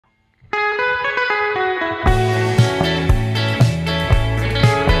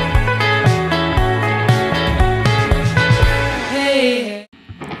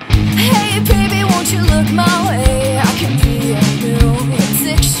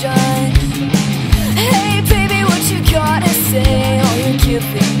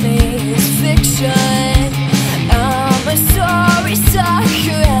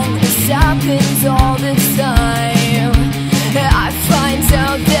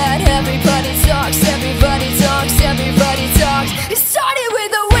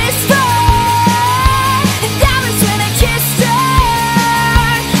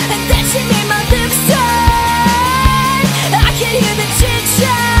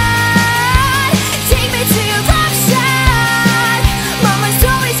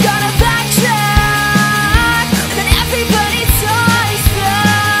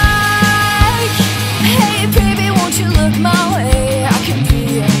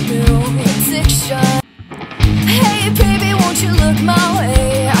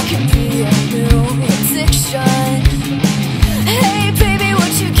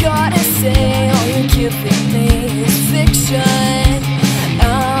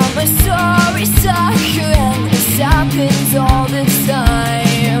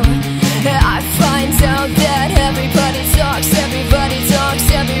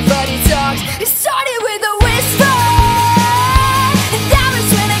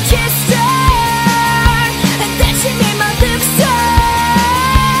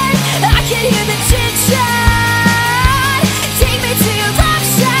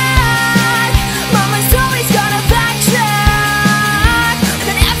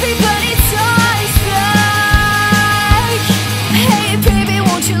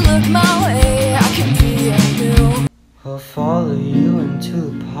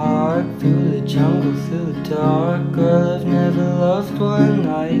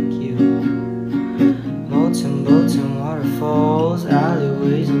like you. Molten boats and waterfalls,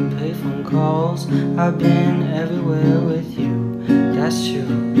 alleyways and payphone calls. I've been everywhere with you, that's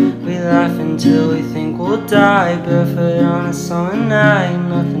true. We laugh until we think we'll die, barefoot on a summer night.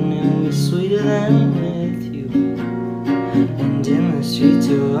 Nothing new is sweeter than with you. And in the streets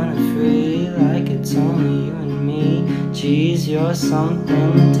you're running free, like it's only you and me. Geez, you're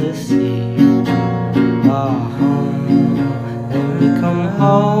something to see. Oh, home, let me come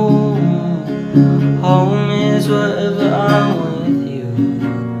home. Home is wherever I'm with you.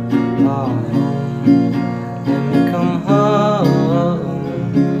 Oh, home, let me come home.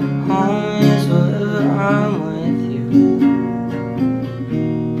 Home is wherever I'm with you.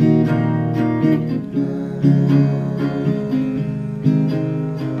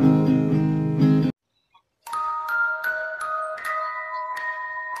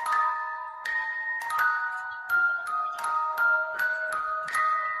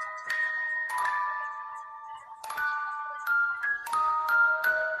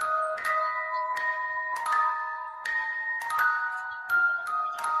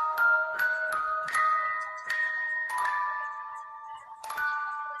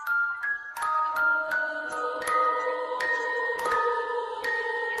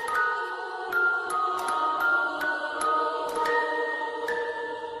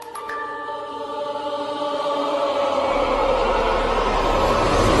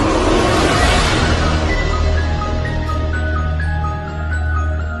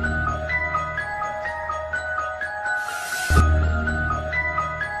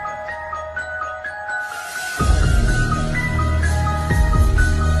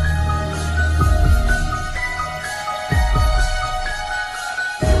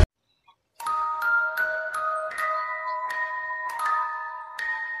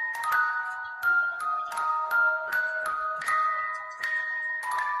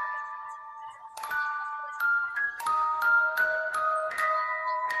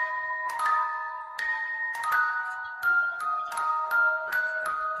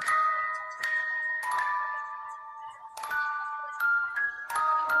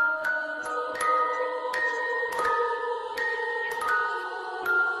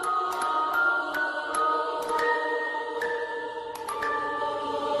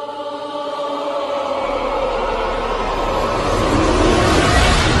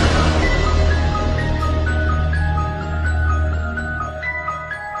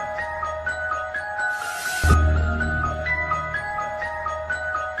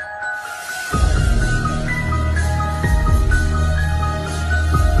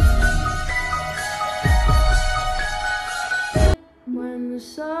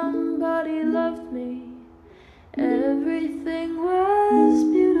 Somebody loved me, everything was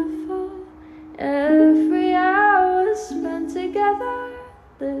beautiful. Every hour spent together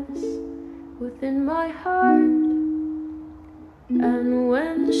lives within my heart. And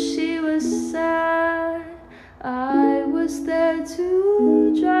when she was sad, I was there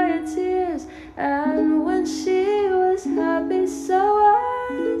to dry her tears. And when she was happy, so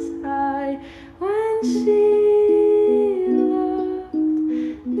was I. When she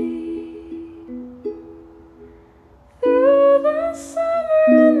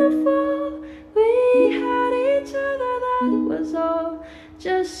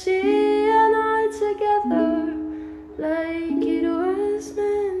just she and I together, like it was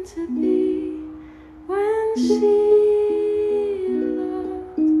meant to be. When she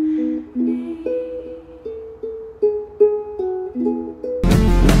loved me.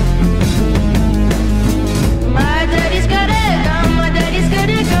 My daddy's got it gone, my daddy's got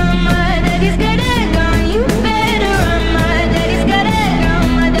it gone, my daddy's got it gone. You better run. My daddy's got it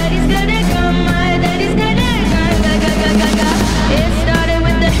gone, my daddy's got it gone, my daddy's got it gone. Ga ga ga ga ga. It started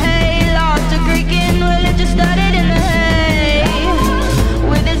with the hay, lost a creaking. Well, it just started in the hay.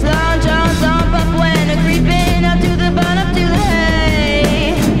 With his long johns on, puff when a creeping up to the bottom, up to the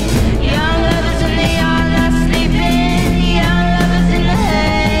hay. Young lovers in the yard, not sleeping. Young lovers in the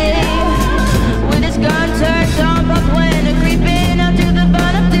hay. With his gun turned on, puff when a creeping up to the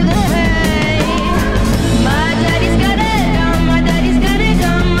bottom, up to the hay. My daddy's got it gone, my daddy's got it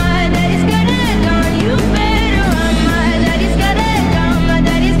gone, my daddy's got it gone. You better run. My daddy's got it gone, my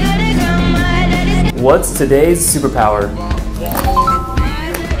daddy's got it gone, my daddy's got it. What's today's superpower?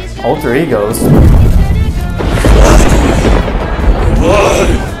 Alter egos.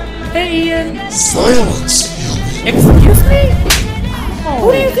 Hey Ian. Silence! Excuse me? Oh.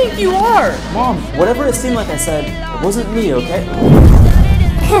 Who do you think you are? Mom, whatever it seemed like I said, it wasn't me, okay?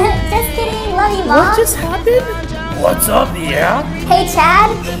 Just kidding, love you, Mom. What just happened? What's up, yeah? Hey,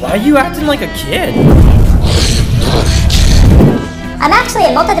 Chad. Why are you acting like a kid? I'm actually a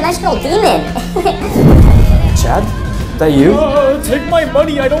multidimensional demon. Chad? That you? Take my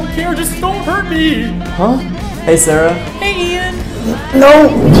money, I don't care, just don't hurt me! Huh? Hey, Sarah. Hey, Ian! No!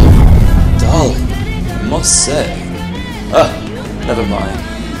 Darling, I must say. Never mind.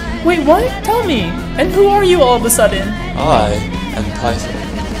 Wait, what? Tell me. And who are you all of a sudden? I am Python,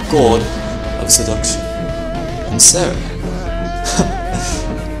 god of seduction. And Sarah.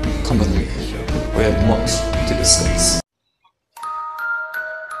 Come with me. We have much to discuss.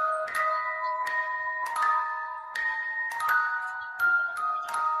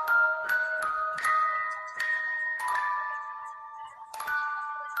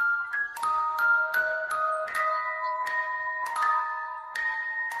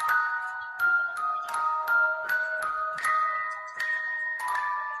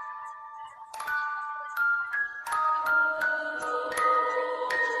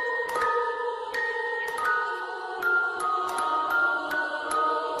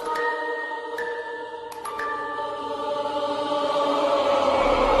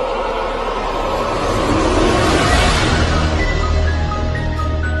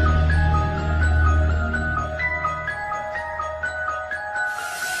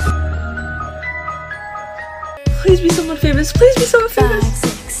 Please be someone famous. Please be someone famous.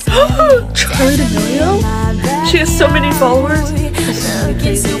 Charlie D'Amelio? She has so many followers.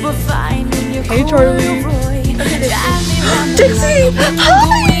 Crazy. Hey Charlie. Dixie!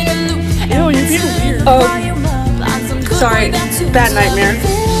 Hi! Ew, you're being weird. Sorry. Bad nightmare.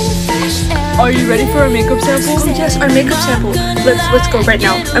 Are you ready for a makeup sample? Oh yes, our makeup sample. Let's go right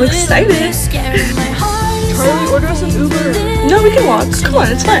now. I'm excited. Charlie, order us an Uber. No, we can walk. Come on,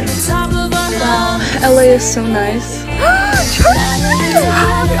 it's fine. Wow, LA is so nice.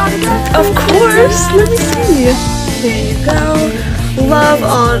 Of course. Let me see. There you go. Love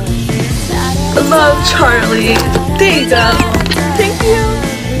Charlie. There you go. Thank you.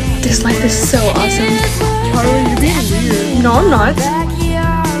 This life is so awesome. Charlie, you're being weird. No, I'm not.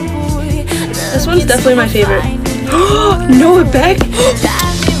 This one's definitely my favorite. Noah Beck?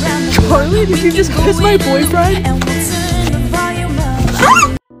 Charlie, did you just kiss my boyfriend?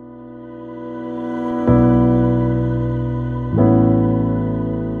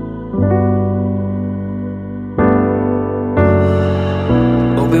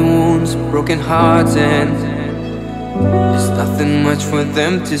 Open wounds, broken hearts, and there's nothing much for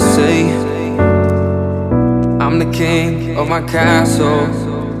them to say. I'm the king of my castle,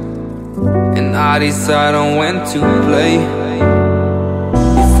 and I decide on when to play.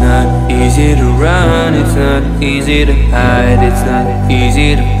 It's not easy to run, it's not easy to hide, it's not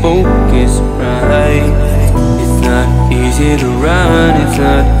easy to focus right. It's not easy to run, it's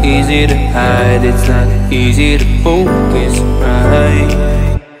not easy to hide, it's not easy to focus right.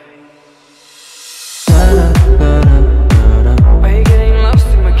 Why you getting lost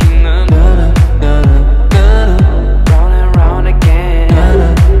in my kingdom? Round and round again.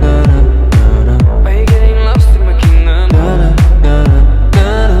 Why you getting lost in my kingdom?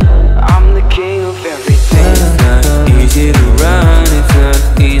 I'm the king of everything. It's not easy to run, it's not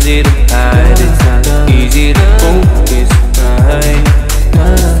easy to hide, it's not easy to focus right.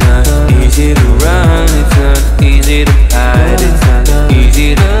 It's not easy to run, it's not easy to hide, it's not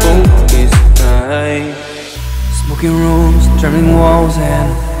easy to focus right. Smoking rooms, turning walls, and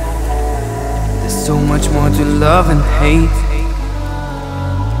there's so much more to love and hate.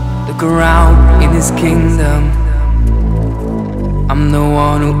 Look around in this kingdom, I'm the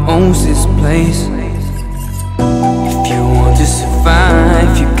one who owns this place. If you want to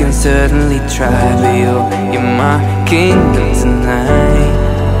survive, you can certainly try, but you're in my kingdom tonight.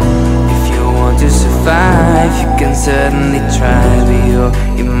 If you want to survive, you can certainly try, but you're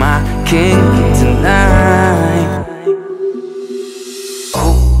in my kingdom tonight.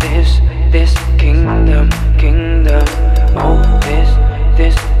 Oh, this kingdom, oh,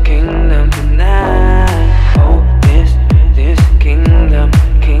 this kingdom tonight. Oh, this kingdom,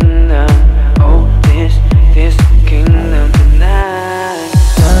 oh, this kingdom tonight.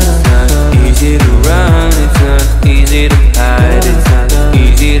 It's not easy to run, it's not easy to hide, it's not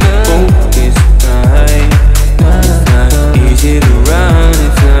easy to focus right. It's not easy to run,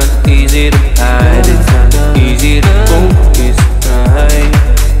 it's not easy to hide, it's not easy to focus right.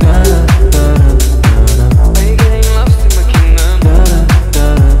 Are you getting lost in my kingdom?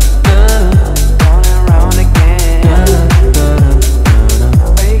 Round and round again.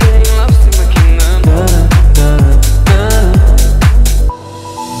 Are you getting lost in my kingdom?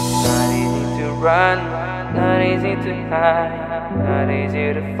 Not easy to run, not easy to hide, not easy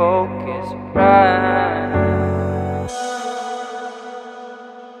to focus right.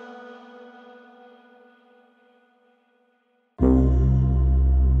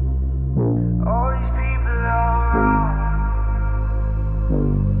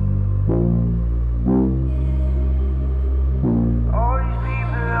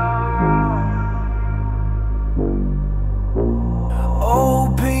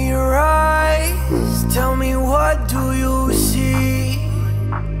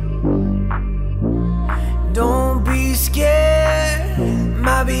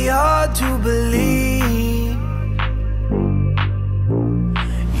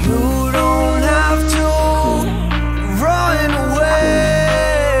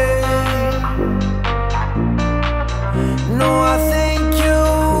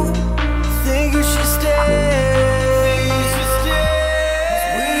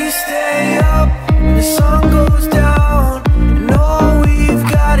 the sun goes down, and all we've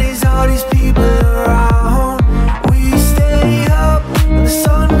got is all these people around. We stay up when the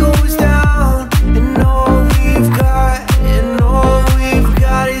sun goes down, and all we've got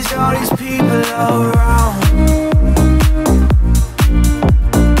is all these people around.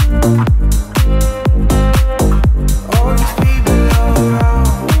 All these people around. All these people around.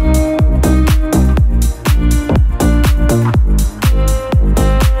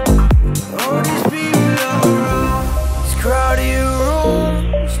 These crowded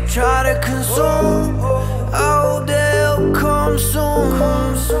rooms try to consume. I hope the help comes soon.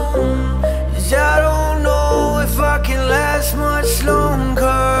 'Cause I don't know if I can last much longer. I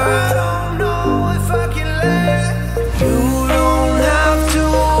don't know if I can last. You don't have to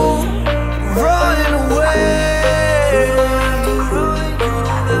run away. You don't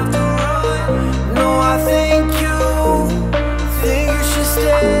have to run. No, I think you should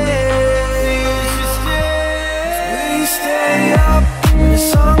stay. We stay up when the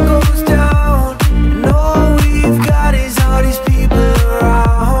sun goes down, and all we've got is all these people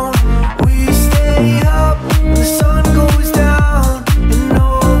around. We stay up when the sun goes down, and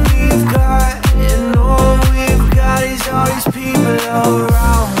all we've got is all these people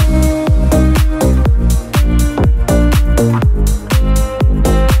around.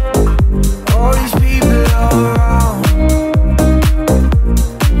 All these people around.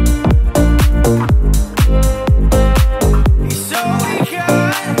 It's all we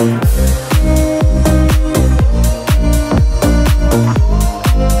got.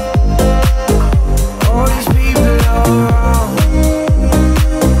 All these people around.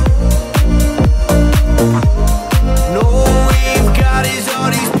 No, we've got is all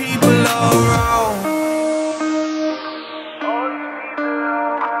these people around.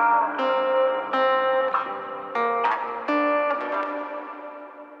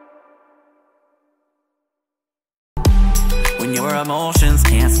 When your emotions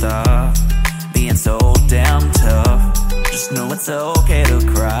can't stop being so damn tough, just know it's okay to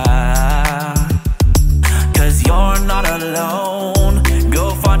cry. 'Cause you're not alone. Go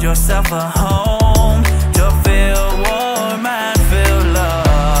find yourself a home to feel warm and feel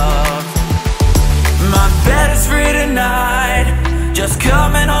loved. My bed is free tonight, just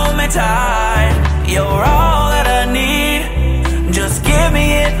come and hold me tight. You're all that I need, just give me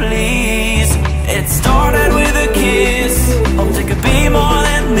it please. It started with a kiss, hope it could be more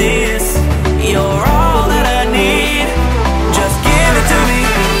than this. You're all that I need, just give it to me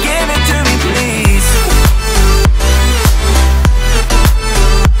please.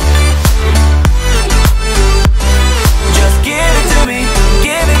 Just give it to me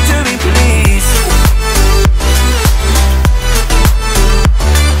please.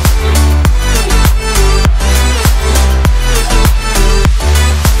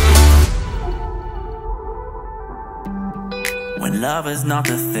 When love is not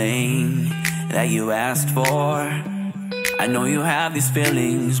the thing that you asked for, I know you have these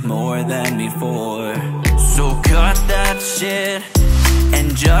feelings more than before. So cut that shit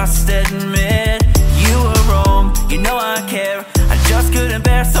and just admit you were wrong. You know I care, I just couldn't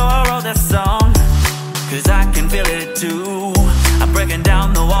bear, so I wrote this song. 'Cause I can feel it too, I'm breaking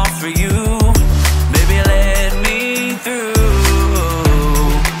down the walls for you. Baby, let me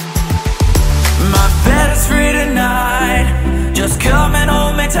through. My bed is free tonight, just come and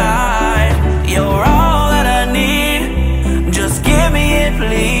hold me tight. You're all that I need, just give me it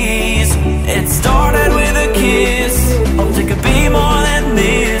please. It started with a kiss, hope it could be more than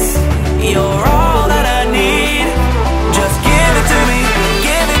this. You're all that I need, just give it to me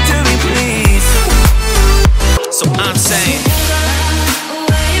please. So I'm saying,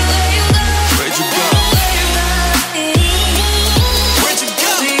 where'd you go? Where'd you go? Where'd you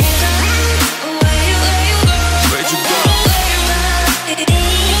go?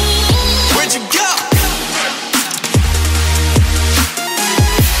 Where'd you go?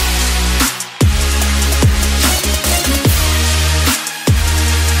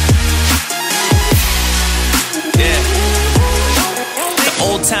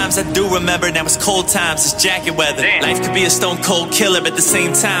 Times I do remember, now it's cold times, it's jacket weather. Damn. Life could be a stone cold killer, but at the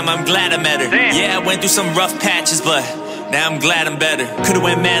same time I'm glad I met her. Damn. Yeah, I went through some rough patches, but now I'm glad I'm better. Could've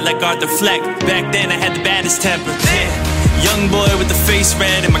went mad like Arthur Fleck, back then I had the baddest temper. Damn. Young boy with the face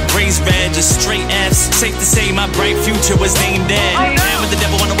red and my grace red, just straight F's. Safe to say my bright future was named dead. Oh, no. Now when the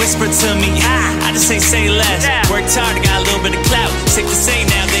devil wanna whisper to me, I just say less. Yeah. Worked hard, I got a little bit of clout. Safe to say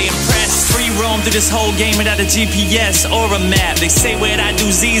now they impressed. Free roam through this whole game without a GPS or a map. They say what I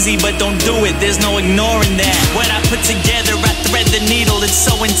do's easy, but don't do it, there's no ignoring that. What I put together, I thread the needle, it's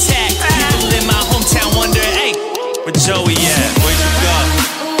so intact. People in my hometown wonder, hey, where Joey at? Where'd you go?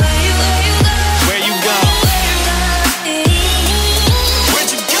 Where you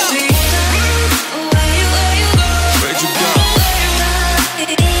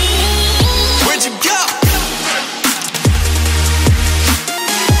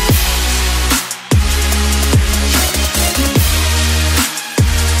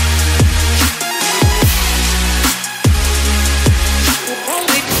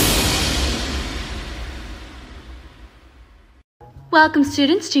Welcome,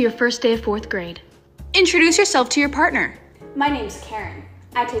 students, to your first day of 4th grade. Introduce yourself to your partner. My name's Karen.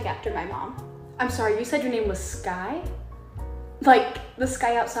 I take after my mom. I'm sorry, you said your name was Sky? Like the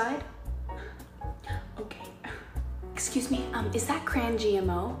sky outside? Okay. Excuse me, is that crayon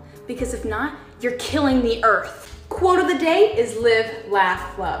GMO? Because if not, you're killing the earth. Quote of the day is live,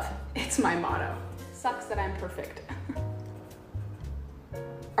 laugh, love. It's my motto. Sucks that I'm perfect.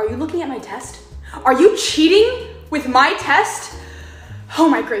 Are you looking at my test? Are you cheating with my test? Oh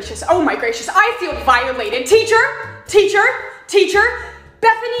my gracious, I feel violated. Teacher,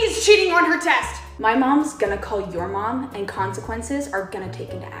 Bethany's cheating on her test. My mom's gonna call your mom and consequences are gonna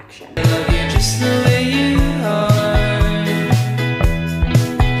take into action. I love you just the way you are.